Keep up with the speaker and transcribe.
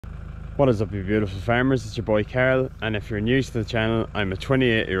What is up, you beautiful farmers? It's your boy Karol, and if you're new to the channel, I'm a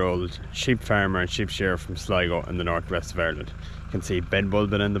 28-year-old sheep farmer and sheep shearer from Sligo in the northwest of Ireland. You can see bed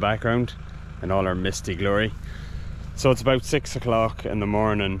bulbing in the background in all our misty glory. So it's about 6 o'clock in the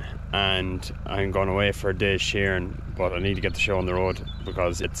morning and I'm going away for a day's shearing, but I need to get the show on the road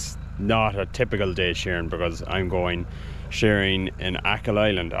because it's not a typical day's shearing, because I'm going shearing in Achill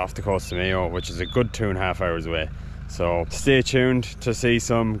Island off the coast of Mayo, which is a good 2.5 hours away. So stay tuned to see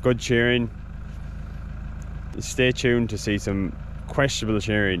some good shearing. Stay tuned to see some questionable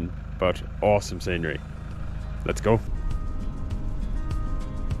shearing, but awesome scenery. Let's go.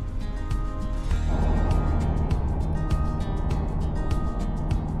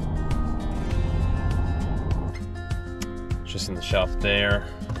 Just in the shop there,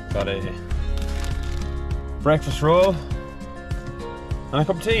 got a breakfast roll and a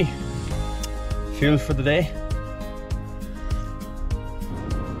cup of tea. Fuel for the day.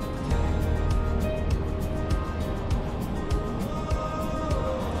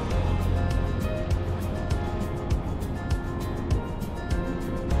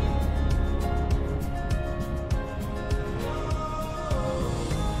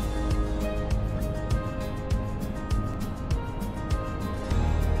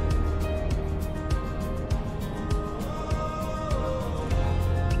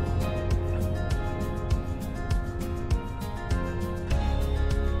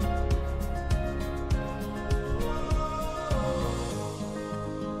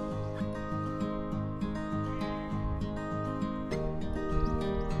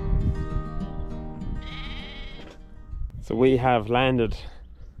 So we have landed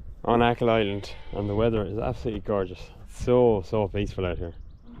on Achill Island and the weather is absolutely gorgeous. It's so peaceful out here.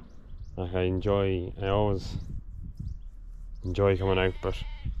 Like I always enjoy coming out, but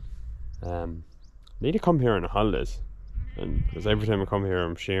need to come here on the holidays, and because every time I come here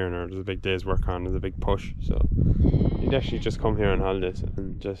I'm shearing or there's a big day's work on, there's a big push, so I need to actually just come here on holidays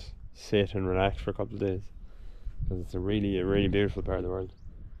and just sit and relax for a couple of days, because it's a really beautiful part of the world.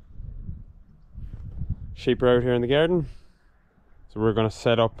 Sheep are out here in the garden, so we're going to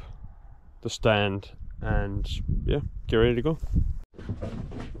set up the stand and yeah, get ready to go.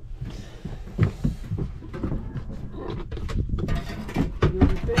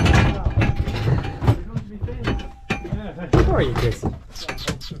 How are you, Chris?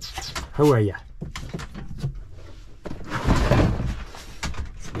 How are you?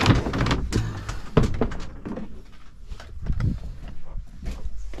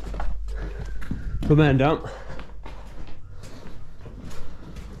 Good man, down.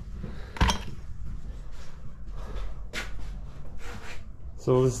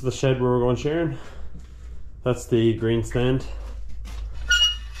 So this is the shed where we're going shearing. That's the green stand.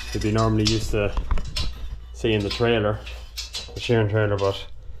 You'd be normally used to seeing the trailer, the shearing trailer, but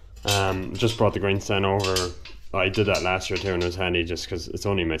just brought the green stand over. I did that last year too, and it was handy just because it's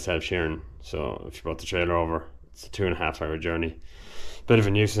only myself shearing. So if you brought the trailer over, it's a 2.5 hour journey. Bit of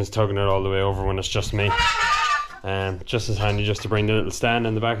a nuisance tugging it all the way over when it's just me. Just as handy just to bring the little stand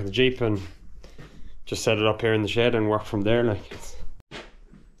in the back of the Jeep and just set it up here in the shed and work from there. Like,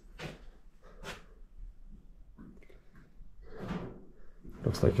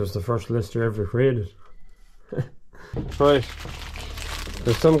 looks like it was the first lister ever created. Right,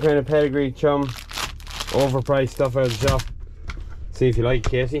 there's some kind of pedigree chum, overpriced stuff out of the shop. See if you like,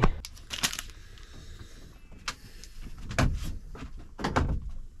 Casey.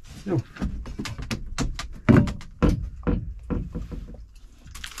 No.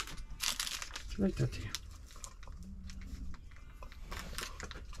 Like that to you.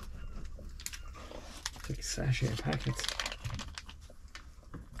 It's like a sachet of packets.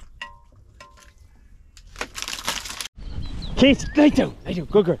 Casey, lie down,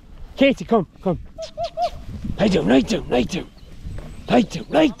 good girl. Casey, come. Lie down. Lie down.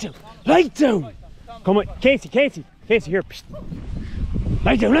 Come on, Casey, here. Psst.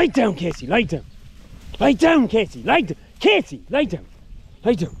 Lie down, Casey, lie down. Casey, lie down.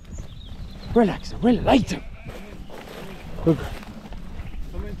 Relax, lie down. Good girl.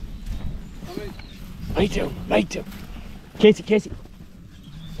 Lie down. Casey.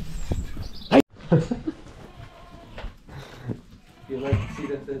 You like to see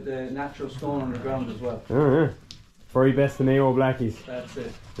the natural stone on the ground as well. Oh, yeah. Very best of Mayo Blackies. That's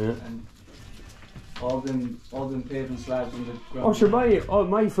it. Yeah. And all them paving slabs on the ground. Oh, sure,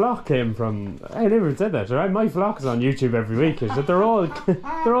 my flock came from. I never said that. Right? My flock is on YouTube every week. Is that they're all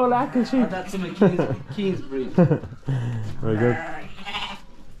Achill sheep. That's some of Keen's breed. Very good.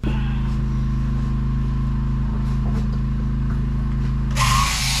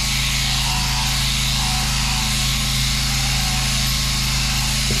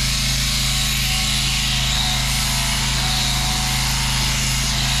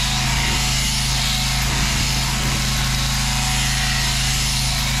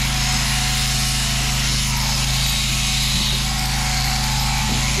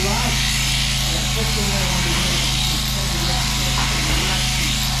 You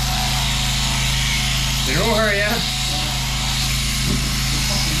know her, yeah?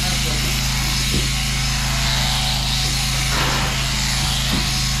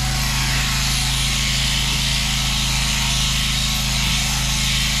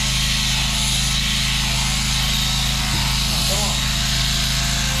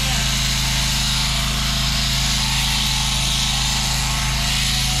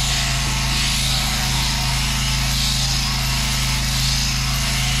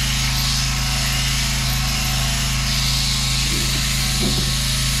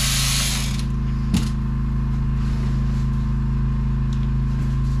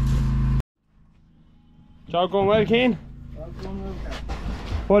 Job going well, Keane?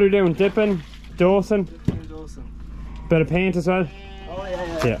 What are you doing? Dipping? Dosing? Bit of paint as well? Oh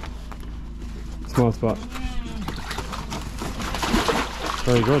yeah. Yeah. Small spot.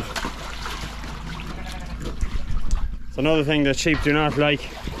 Very good. It's another thing that sheep do not like,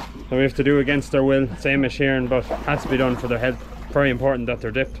 that we have to do against their will, same as shearing, but has to be done for their health. Very important that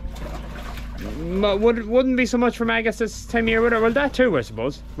they're dipped. But wouldn't be so much for maggots this time of year, would it? Well, that too, I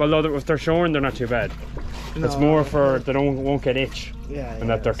suppose. Although if they're shorn, they're not too bad. No, it's more for they won't get itch, and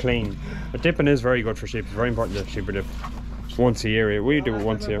that they're clean. But dipping is very good for sheep. It's very important that sheep are dipped once a year. We do it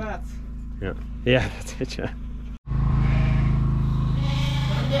once a year. Yeah, that's it. Yeah.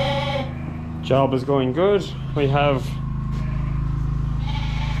 Job is going good. We have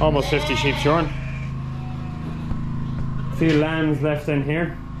almost 50 sheep shorn. A few lambs left in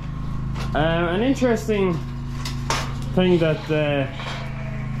here. An interesting thing that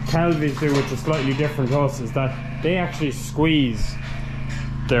Calveys do, which is slightly different to us, is that they actually squeeze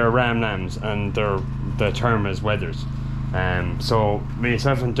their ram lambs, and the term is wethers. So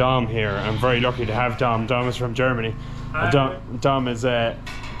myself and Dom here, I'm very lucky to have Dom. Dom is from Germany. Dom is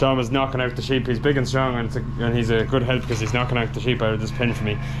knocking out the sheep. He's big and strong, and he's a good help because he's knocking out the sheep out of this pen for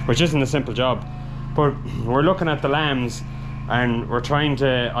me, which isn't a simple job. But we're looking at the lambs, and we're trying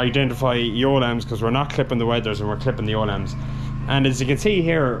to identify ewe lambs because we're not clipping the wethers and we're clipping the ewe lambs. And as you can see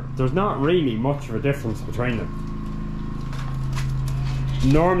here, there's not really much of a difference between them.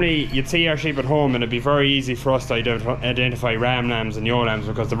 Normally you'd see our sheep at home and it'd be very easy for us to identify ram lambs and ewe lambs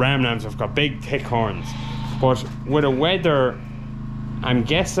because the ram lambs have got big thick horns. But with a wether, I'm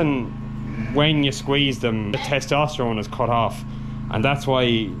guessing when you squeeze them, the testosterone is cut off, and that's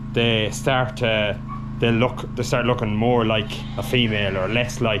why they start looking more like a female or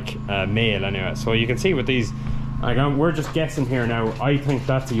less like a male anyway. So you can see with these, we're just guessing here now. I think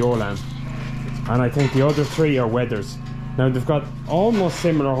that's a ewe lamb, and I think the other three are wethers. Now they've got almost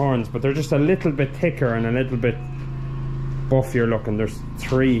similar horns, but they're just a little bit thicker and a little bit buffier looking. There's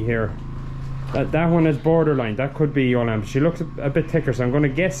three here. That one is borderline. That could be ewe lamb. She looks a bit thicker, so I'm going to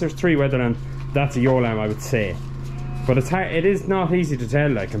guess there's three wether lambs. That's a ewe lamb, I would say. But it's hard, it is not easy to tell,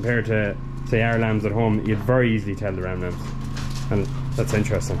 like, compared to say our lambs at home. You'd very easily tell the ram lambs, and that's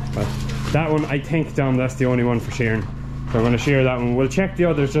interesting. But that one, I think, Dom, that's the only one for shearing. So I'm going to shear that one. We'll check the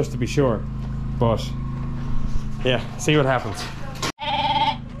others just to be sure, but yeah, see what happens.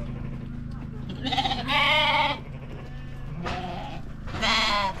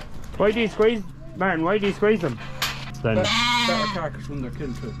 Why do you squeeze, Martin? Why do you squeeze them? Then better carcass when they're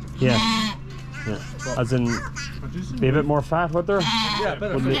killed too. Yeah. As in, be a bit more fat, would there? Yeah,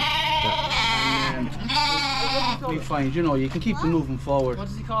 better fat. Yeah. We find, you know, you can keep them moving forward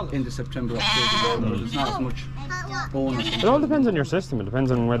into September, October. There's not as much bonus. It all depends on your system. It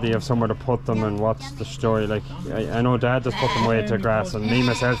depends on whether you have somewhere to put them and what's the story. Like, I know Dad just put them away to grass, and me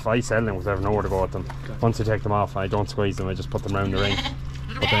myself, I sell them because I have nowhere to go with them. Once I take them off, I don't squeeze them, I just put them around the ring.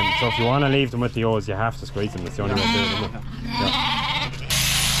 But then, so if you want to leave them with the ewes, you have to squeeze them. That's the only way to do it, isn't it? Yeah.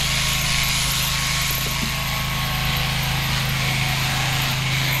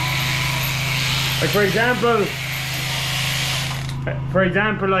 Like for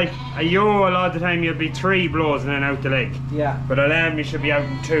example, like a ewe, a lot of the time you'll be 3 blows and then out the leg. Yeah. But a lamb you should be out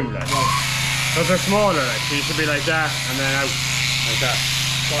in 2, like. Because they're smaller, like, so you should be like that and then out like that.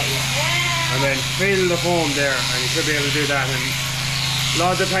 And then fill the foam there, and you should be able to do that, and a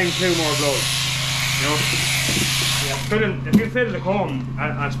lot of the time 2 more blows. You know? Yeah. If you fill the comb,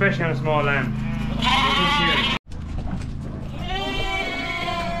 especially on a small lamb,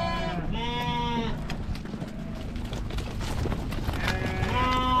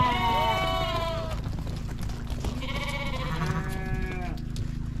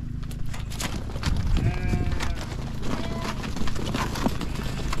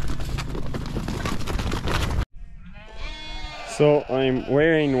 So I'm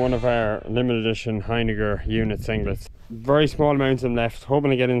wearing one of our limited edition Heinegger unit singlets. very small amounts of them left,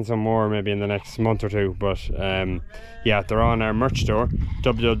 hoping to get in some more maybe in the next month or two, but yeah, they're on our merch store,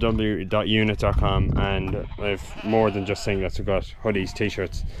 www.unit.com, and I've more than just singlets. We've got hoodies,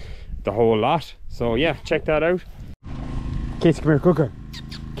 t-shirts, the whole lot, so yeah, check that out. Casey, come here, cooker.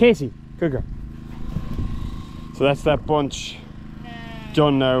 Casey, cooker. So that's that bunch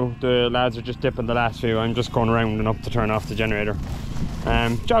done now. The lads are just dipping the last few. I'm just going around and up to turn off the generator.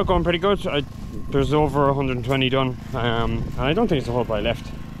 Job going pretty good. There's over 120 done, and I don't think there's a whole pile left.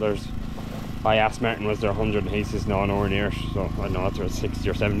 I asked Martin was there 100 and he says no, nowhere near it, so I don't know if there's 60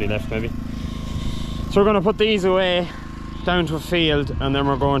 or 70 left maybe. So we're going to put these away down to a field, and then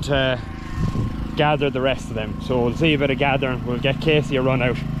we're going to gather the rest of them. So we'll see a bit of gathering. We'll get Casey a run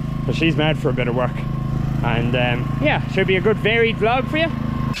out because she's mad for a bit of work, and yeah, should be a good varied vlog for you.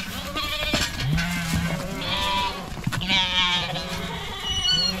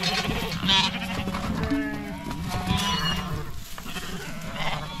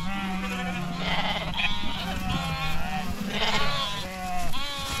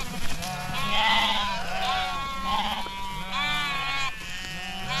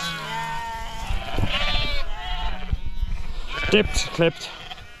 Dipped, clipped,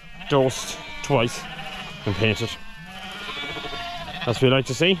 dosed twice and painted. That's what we like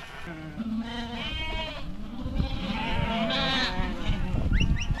to see.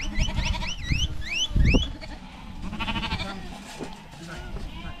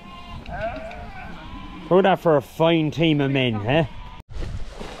 Look at that for a fine team of men, eh?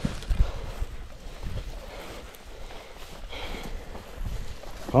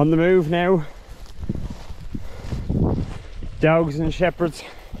 On the move now. Dogs and shepherds,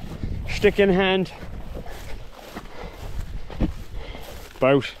 stick in hand.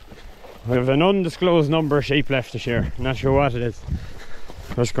 We have an undisclosed number of sheep left to shear. Not sure what it is.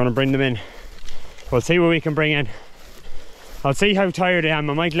 We're just going to bring them in. We'll see what we can bring in. I'll see how tired I am.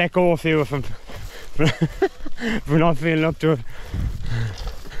 I might let go a few if we're not feeling up to it.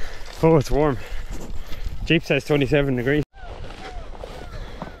 Oh, it's warm. Jeep says 27 degrees.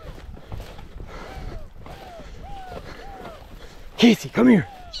 Casey, come here.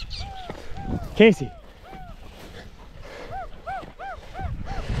 Casey.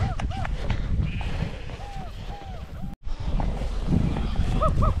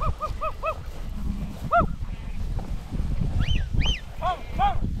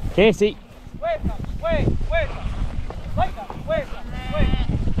 Casey. Wait. Like that. Wait.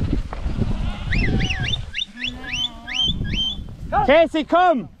 Casey,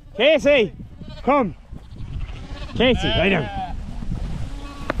 come. Casey, come. Casey, lie down.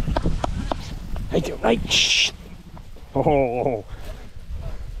 Lie down, right. Shh. Oh.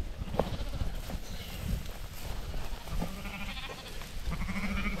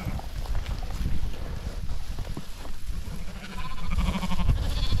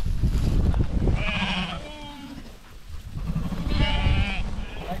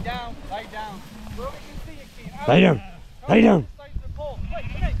 Lie down. Where we can see you, Keith. Lie down. Wait, come in. Back.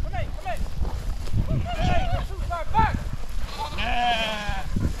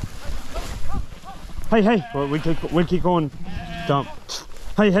 Hey. Well, we'll keep going. Dump.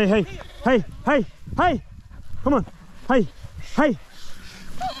 Hey. Come on. Hey.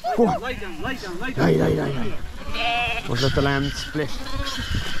 Go on. Lie down. Lie. We'll let the lamb split.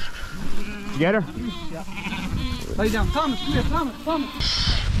 Together? Yeah. Lie down. Thomas, come here, Thomas. Woo!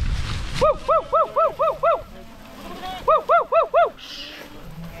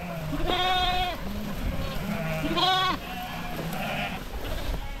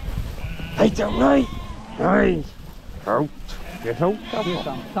 Lie down, right. Out. Get out. Here,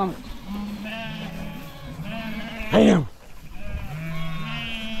 Thomas. Lie down.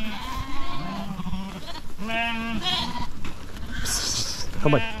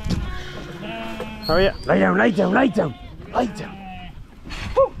 Come on. Hurry up. Lie down.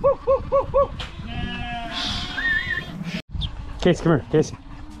 Casey, come here, Casey.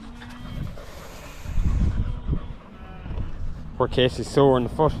 Poor Casey's sore in the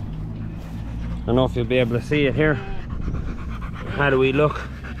foot. I don't know if you'll be able to see it here. How do we look?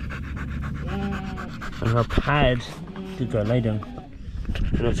 And her pad, you gotta lie down. I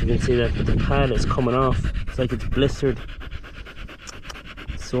don't know if you can see that, but the pad is coming off. It's like it's blistered.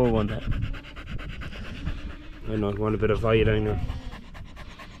 Sore one that. I don't know, I want a bit of iodine or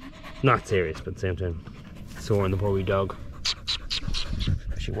not serious, but at the same time sore on the poor wee dog.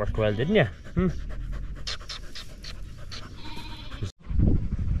 She worked well, didn't you?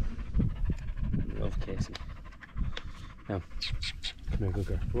 Love Casey. Now, come here, good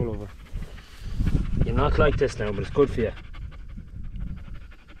girl. Roll over. You're not like this now, but it's good for you.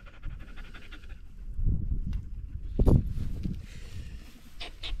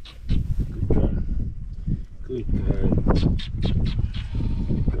 Good girl.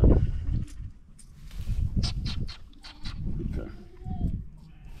 Good girl.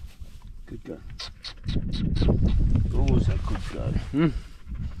 Good girl. Oh, is that good girl?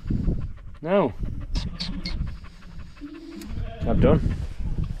 No. I'm done.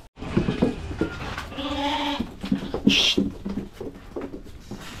 Shh.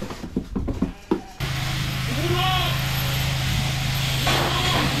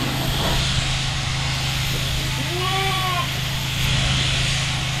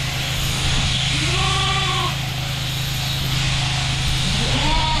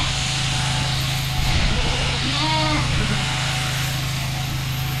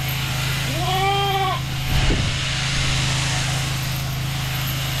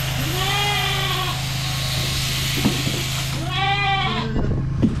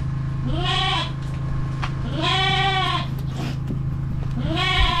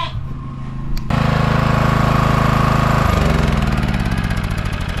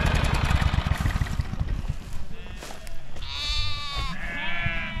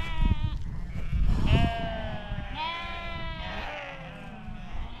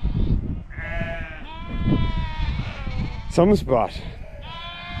 Some spot,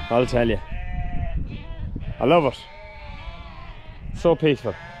 I'll tell you. I love it. So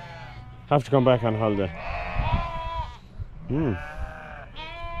peaceful. Have to come back on holiday.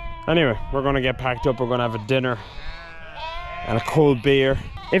 Anyway, we're gonna get packed up. We're gonna have a dinner and a cold beer.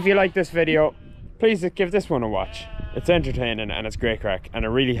 If you like this video, please give this one a watch. It's entertaining and it's great crack, and it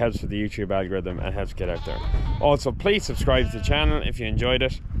really helps with the YouTube algorithm and helps get out there. Also, please subscribe to the channel if you enjoyed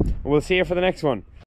it. We'll see you for the next one.